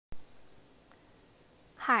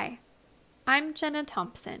Hi, I'm Jenna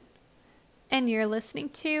Thompson, and you're listening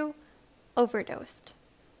to Overdosed,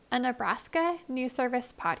 a Nebraska News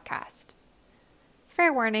Service podcast.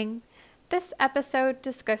 Fair warning, this episode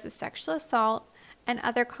discusses sexual assault and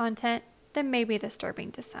other content that may be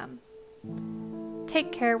disturbing to some.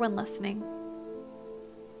 Take care when listening.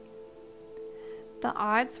 The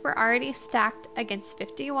odds were already stacked against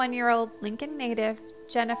 51-year-old Lincoln native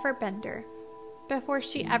Jennifer Bender before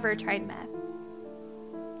she ever tried meth.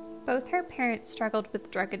 Both her parents struggled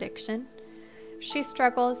with drug addiction. She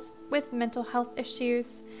struggles with mental health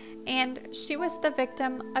issues, and she was the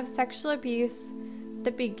victim of sexual abuse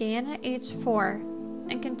that began at age 4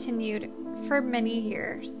 and continued for many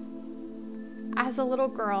years. As a little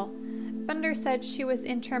girl, Bender said she was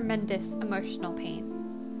in tremendous emotional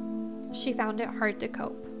pain. She found it hard to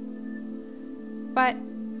cope. But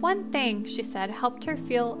one thing, she said, helped her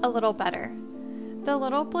feel a little better. The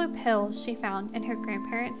little blue pills she found in her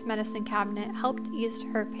grandparents' medicine cabinet helped ease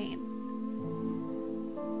her pain.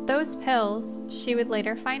 Those pills, she would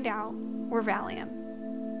later find out, were Valium.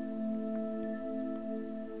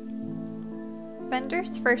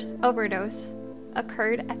 Bender's first overdose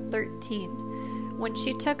occurred at 13, when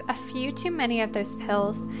she took a few too many of those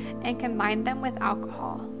pills and combined them with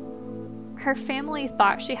alcohol. Her family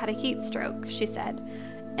thought she had a heat stroke, she said,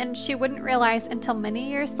 and she wouldn't realize until many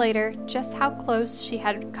years later just how close she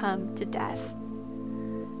had come to death.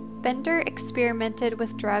 Bender experimented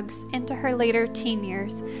with drugs into her later teen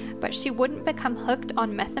years, but she wouldn't become hooked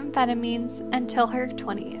on methamphetamines until her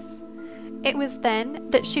 20s. It was then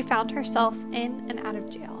that she found herself in and out of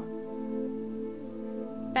jail.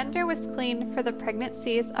 Bender was clean for the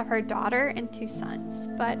pregnancies of her daughter and 2 sons,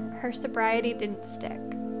 but her sobriety didn't stick.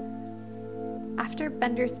 After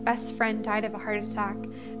Bender's best friend died of a heart attack,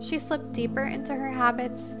 she slipped deeper into her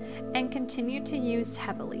habits and continued to use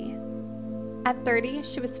heavily. At 30,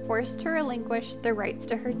 she was forced to relinquish the rights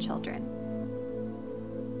to her children.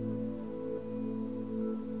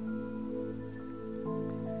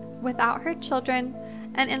 Without her children,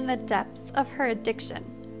 and in the depths of her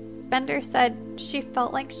addiction, Bender said she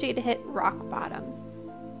felt like she'd hit rock bottom.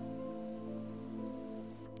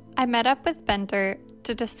 I met up with Bender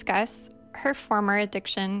to discuss her former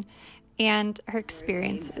addiction and her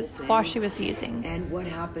experiences while she was using. And what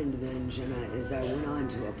happened then, Jenna, is I went on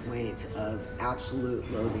to a point of absolute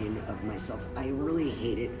loathing of myself. I really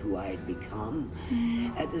hated who I had become.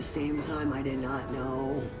 At the same time, I did not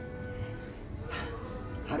know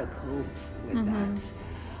how to cope with that.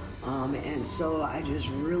 And so I just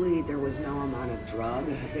really, there was no amount of drug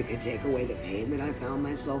that could take away the pain that I found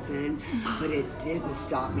myself in, but it didn't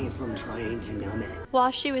stop me from trying to numb it.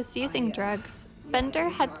 While she was using drugs, Bender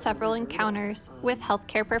had several encounters with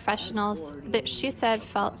healthcare professionals that she said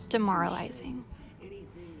felt demoralizing.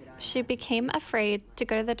 She became afraid to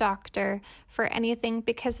go to the doctor for anything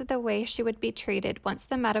because of the way she would be treated once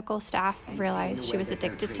the medical staff realized she was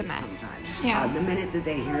addicted to meth. The minute that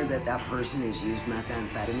they hear that that person has used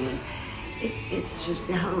methamphetamine, it's just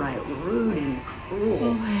downright rude and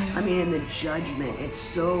cruel. I mean, in the judgment, it's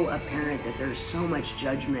so apparent that there's so much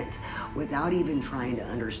judgment without even trying to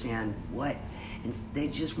understand what, and they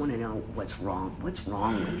just want to know what's wrong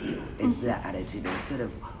with you, is the attitude, instead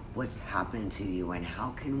of what's happened to you and how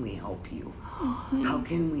can we help you? How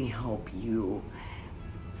can we help you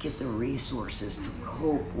get the resources to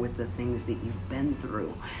cope with the things that you've been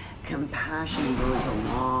through? Compassion goes a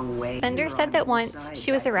long way. Bender said that once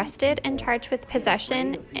she was arrested and charged with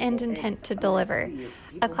possession and intent to deliver,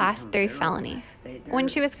 a Class 3 felony. When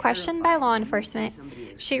she was questioned by law enforcement,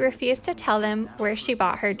 she refused to tell them where she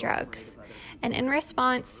bought her drugs. And in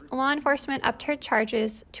response, law enforcement upped her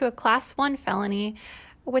charges to a Class 1 felony,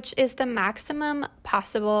 which is the maximum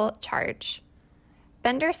possible charge.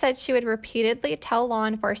 Bender said she would repeatedly tell law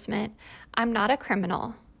enforcement, "I'm not a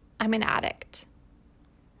criminal, I'm an addict."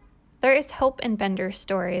 There is hope in Bender's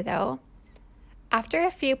story, though. After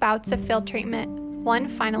a few bouts of field treatment, one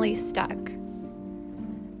finally stuck.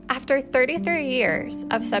 After 33 years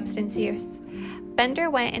of substance use,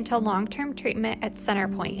 Bender went into long-term treatment at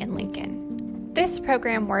Centerpoint in Lincoln. This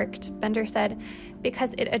program worked, Bender said,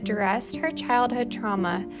 because it addressed her childhood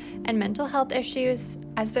trauma and mental health issues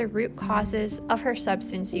as the root causes of her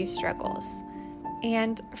substance use struggles.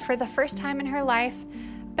 And for the first time in her life,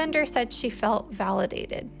 Bender said she felt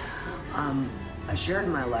validated. I shared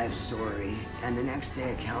my life story, and the next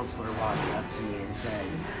day a counselor walked up to me and said,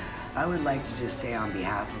 "I would like to just say on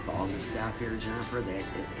behalf of all the staff here, Jennifer, that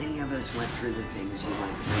if any of us went through the things you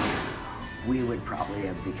went through, we would probably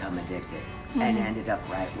have become addicted." and ended up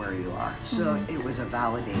right where you are. So it was a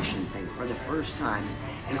validation thing for the first time.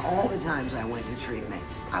 And all the times I went to treatment,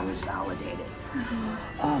 I was validated.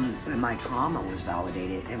 And my trauma was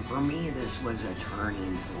validated. And for me, this was a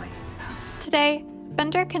turning point. Today,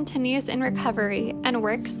 Bender continues in recovery and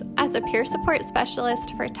works as a peer support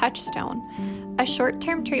specialist for Touchstone, a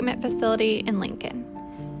short-term treatment facility in Lincoln.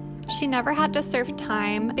 She never had to serve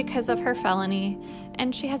time because of her felony,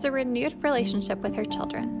 and she has a renewed relationship with her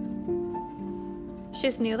children.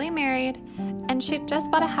 She's newly married, and she just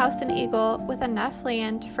bought a house in Eagle with enough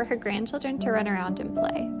land for her grandchildren to run around and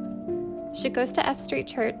play. She goes to F Street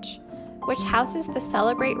Church, which houses the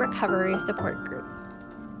Celebrate Recovery support group.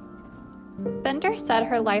 Bender said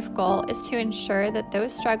her life goal is to ensure that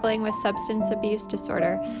those struggling with substance abuse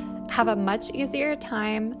disorder have a much easier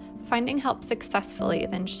time finding help successfully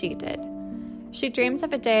than she did. She dreams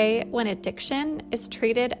of a day when addiction is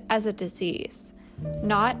treated as a disease,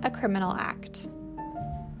 not a criminal act.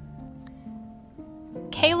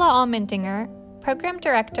 Kayla Allmendinger, program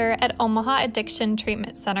director at Omaha Addiction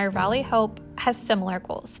Treatment Center Valley Hope, has similar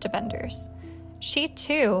goals to Bender's. She,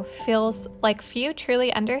 too, feels like few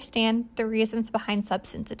truly understand the reasons behind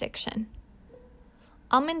substance addiction.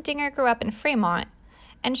 Allmendinger grew up in Fremont,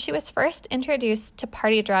 and she was first introduced to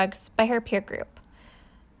party drugs by her peer group.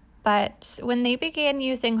 But when they began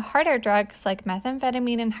using harder drugs like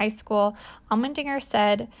methamphetamine in high school, Allmendinger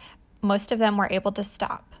said most of them were able to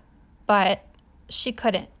stop, but she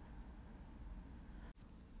couldn't.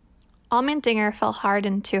 Allmendinger fell hard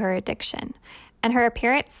into her addiction, and her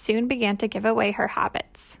appearance soon began to give away her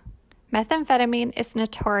habits. Methamphetamine is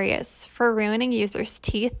notorious for ruining users'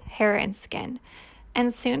 teeth, hair, and skin,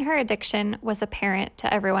 and soon her addiction was apparent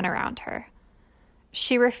to everyone around her.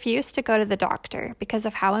 She refused to go to the doctor because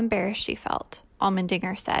of how embarrassed she felt,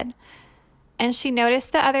 Allmendinger said, and she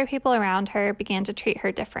noticed that other people around her began to treat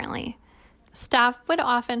her differently. Staff would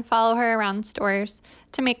often follow her around stores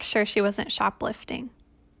to make sure she wasn't shoplifting.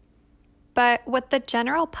 But what the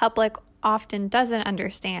general public often doesn't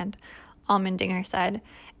understand, Allmendinger said,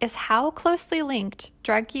 is how closely linked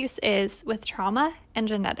drug use is with trauma and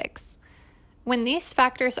genetics. When these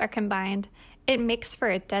factors are combined, it makes for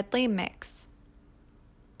a deadly mix.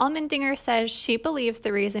 Allmendinger says she believes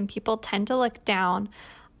the reason people tend to look down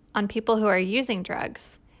on people who are using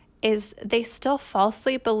drugs is they still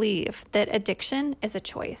falsely believe that addiction is a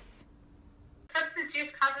choice. Substance use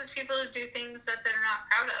causes people to do things that they're not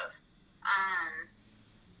proud of.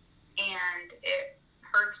 And it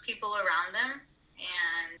hurts people around them.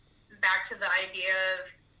 And back to the idea of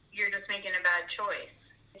you're just making a bad choice.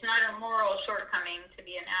 It's not a moral shortcoming to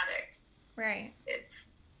be an addict. Right.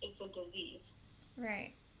 It's a disease.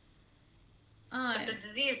 Right. But the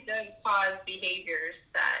disease does cause behaviors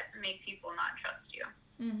that make people not trust you.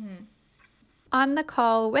 Mm-hmm. On the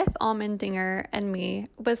call with Allmendinger and me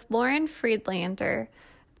was Lauren Friedlander,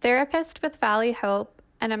 therapist with Valley Hope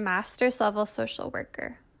and a master's level social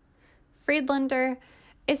worker. Friedlander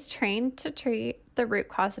is trained to treat the root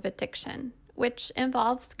cause of addiction, which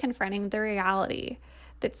involves confronting the reality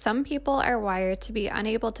that some people are wired to be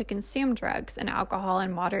unable to consume drugs and alcohol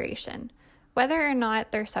in moderation, whether or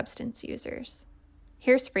not they're substance users.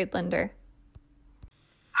 Here's Friedlander.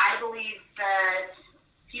 I believe that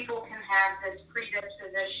people can have this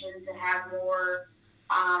predisposition to have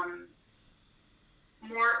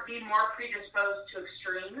be more predisposed to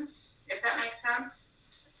extremes, if that makes sense.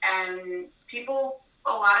 And people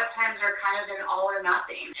a lot of times are kind of an all or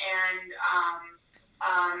nothing. And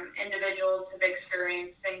individuals have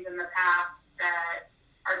experienced things in the past that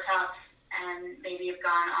are tough and maybe have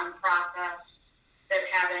gone unprocessed that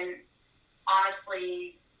haven't,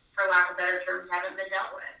 honestly, for lack of better terms, haven't been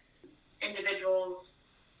dealt with. Individuals,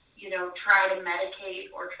 try to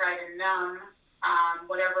medicate or try to numb,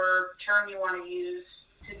 whatever term you want to use,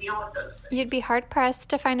 to deal with those things. You'd be hard-pressed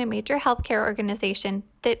to find a major healthcare organization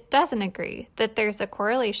that doesn't agree that there's a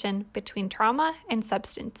correlation between trauma and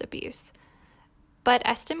substance abuse. But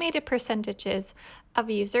estimated percentages of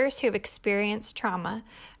users who've experienced trauma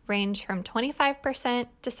range from 25%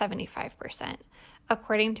 to 75%,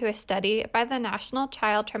 according to a study by the National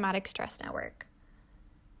Child Traumatic Stress Network.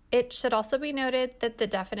 It should also be noted that the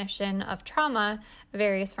definition of trauma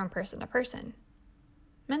varies from person to person.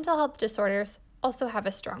 Mental health disorders also have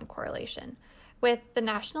a strong correlation, with the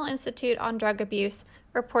National Institute on Drug Abuse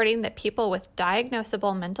reporting that people with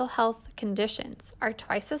diagnosable mental health conditions are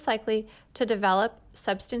twice as likely to develop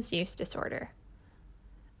substance use disorder.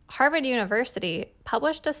 Harvard University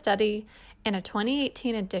published a study in a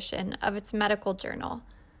 2018 edition of its medical journal,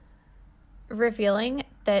 revealing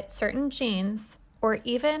that certain genes or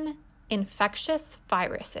even infectious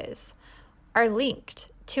viruses are linked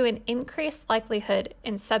to an increased likelihood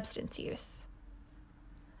in substance use.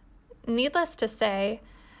 Needless to say,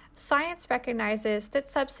 science recognizes that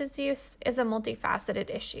substance use is a multifaceted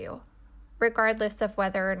issue, regardless of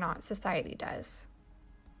whether or not society does.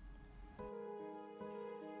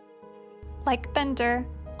 Like Bender,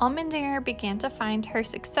 Allmendinger began to find her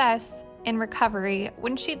success in recovery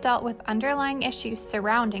when she dealt with underlying issues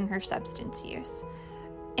surrounding her substance use,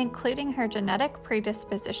 including her genetic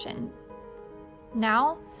predisposition.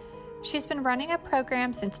 Now, she's been running a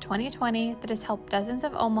program since 2020 that has helped dozens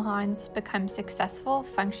of Omahans become successful,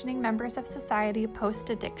 functioning members of society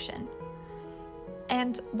post-addiction.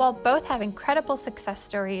 And while both have incredible success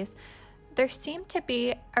stories, there seemed to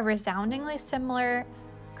be a resoundingly similar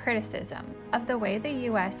criticism of the way the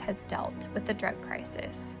U.S. has dealt with the drug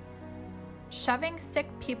crisis. Shoving sick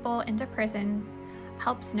people into prisons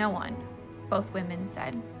helps no one, both women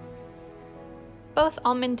said. Both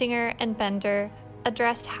Allmendinger and Bender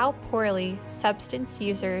addressed how poorly substance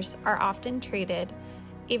users are often treated,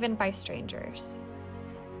 even by strangers.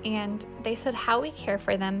 And they said how we care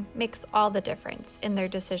for them makes all the difference in their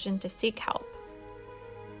decision to seek help.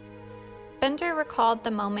 Bender recalled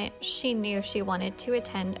the moment she knew she wanted to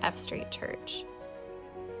attend F Street Church.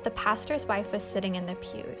 The pastor's wife was sitting in the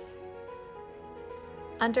pews.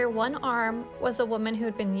 Under one arm was a woman who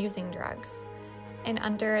had been using drugs, and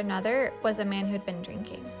under another was a man who had been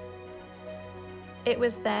drinking. It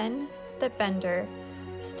was then that Bender,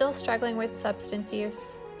 still struggling with substance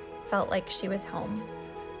use, felt like she was home.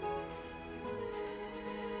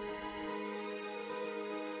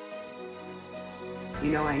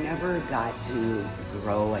 You know, I never got to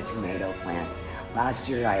grow a tomato plant. Last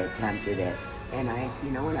year I attempted it, and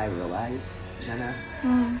you know what I realized, Jenna?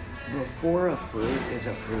 Before a fruit is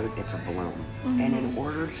a fruit, it's a bloom. And in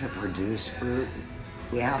order to produce fruit,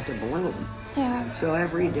 we have to bloom. Yeah. So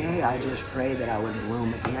every day I just pray that I would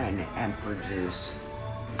bloom again and produce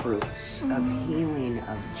fruits of healing,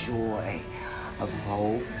 of joy, of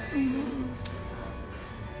hope,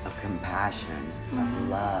 of compassion, of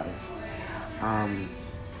love.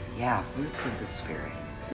 Fruits of the Spirit.